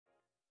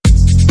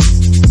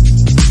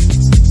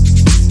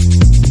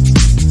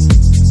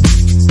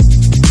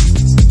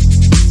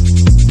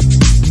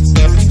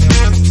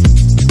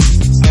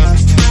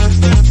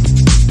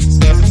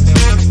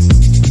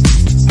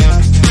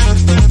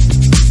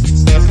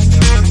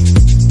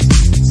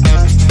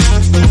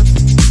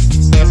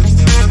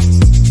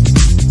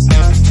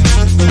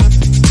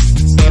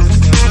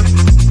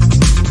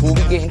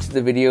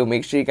the video,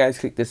 make sure you guys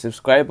click the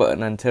subscribe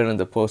button and turn on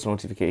the post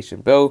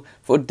notification bell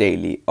for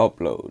daily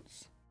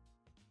uploads.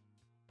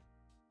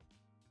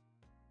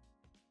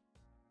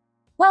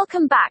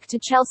 Welcome back to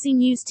Chelsea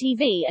News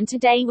TV, and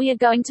today we are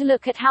going to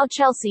look at how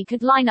Chelsea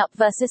could line up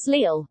versus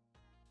Lille.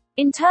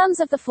 In terms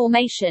of the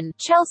formation,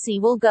 Chelsea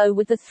will go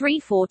with the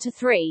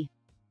 3-4-3.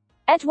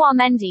 Edouard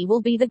Mendy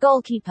will be the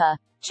goalkeeper.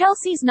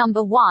 Chelsea's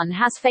number 1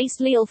 has faced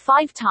Lille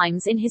 5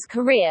 times in his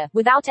career,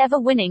 without ever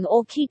winning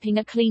or keeping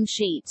a clean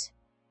sheet.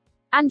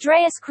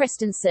 Andreas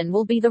Christensen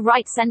will be the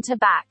right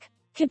centre-back.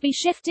 Could be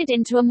shifted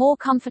into a more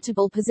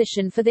comfortable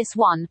position for this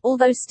one,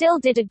 although still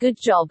did a good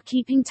job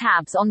keeping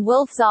tabs on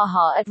Wilf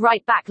Zaha at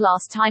right-back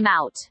last time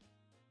out.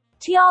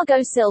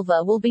 Thiago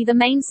Silva will be the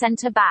main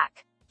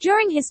centre-back.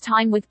 During his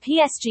time with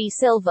PSG,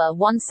 Silva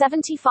won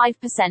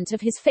 75%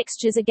 of his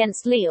fixtures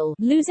against Lille,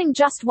 losing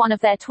just one of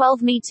their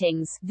 12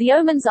 meetings. The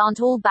omens aren't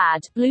all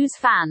bad, Blues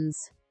fans.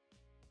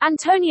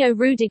 Antonio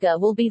Rudiger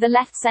will be the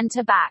left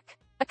centre-back.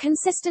 A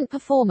consistent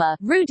performer,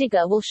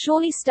 Rudiger will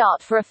surely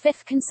start for a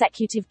 5th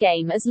consecutive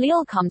game as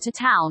Lille come to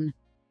town.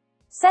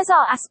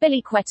 Cesar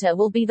Azpilicueta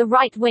will be the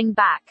right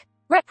wing-back.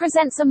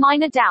 Represents a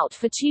minor doubt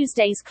for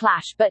Tuesday's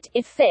clash, but,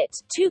 if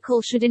fit,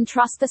 Tuchel should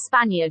entrust the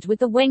Spaniard with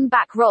the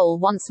wing-back role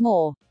once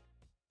more.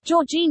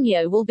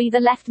 Jorginho will be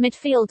the left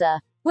midfielder.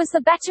 Was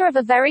the better of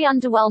a very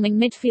underwhelming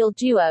midfield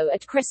duo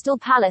at Crystal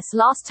Palace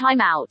last time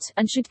out,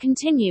 and should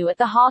continue at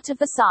the heart of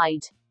the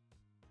side.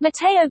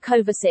 Mateo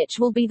Kovacic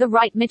will be the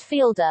right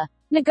midfielder.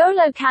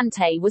 N'Golo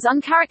Kante was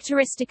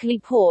uncharacteristically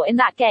poor in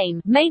that game,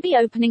 maybe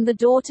opening the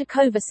door to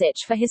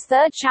Kovacic for his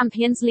 3rd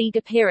Champions League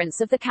appearance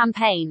of the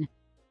campaign.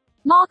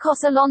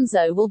 Marcos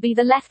Alonso will be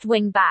the left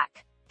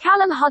wing-back.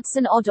 Callum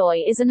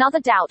Hudson-Odoi is another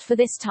doubt for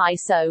this tie,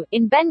 so,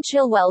 in Ben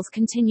Chilwell's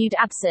continued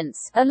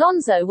absence,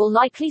 Alonso will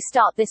likely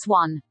start this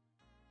one.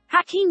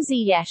 Hakim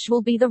Ziyech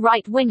will be the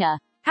right winger.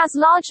 Has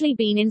largely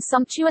been in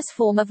sumptuous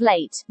form of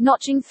late,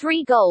 notching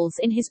 3 goals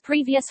in his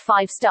previous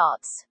 5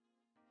 starts.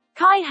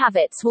 Kai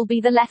Havertz will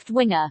be the left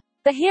winger.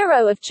 The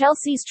hero of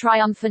Chelsea's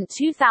triumphant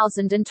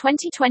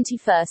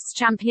 2020-21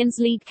 Champions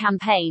League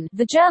campaign,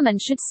 the German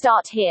should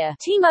start here.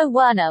 Timo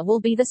Werner will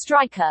be the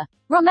striker.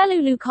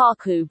 Romelu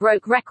Lukaku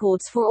broke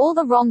records for all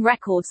the wrong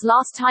records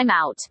last time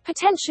out,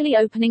 potentially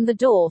opening the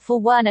door for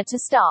Werner to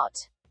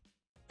start.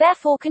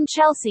 Therefore, can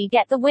Chelsea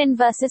get the win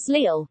versus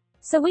Lille?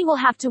 So we will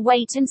have to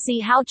wait and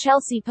see how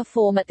Chelsea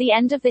perform at the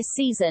end of this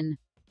season.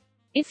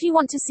 If you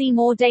want to see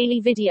more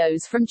daily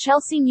videos from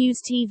Chelsea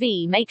News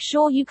TV, make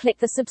sure you click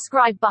the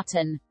subscribe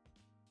button.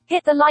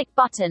 Hit the like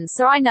button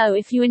so I know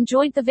if you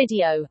enjoyed the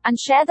video, and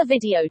share the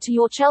video to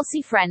your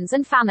Chelsea friends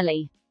and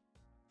family.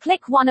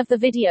 Click one of the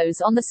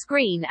videos on the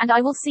screen and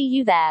I will see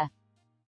you there.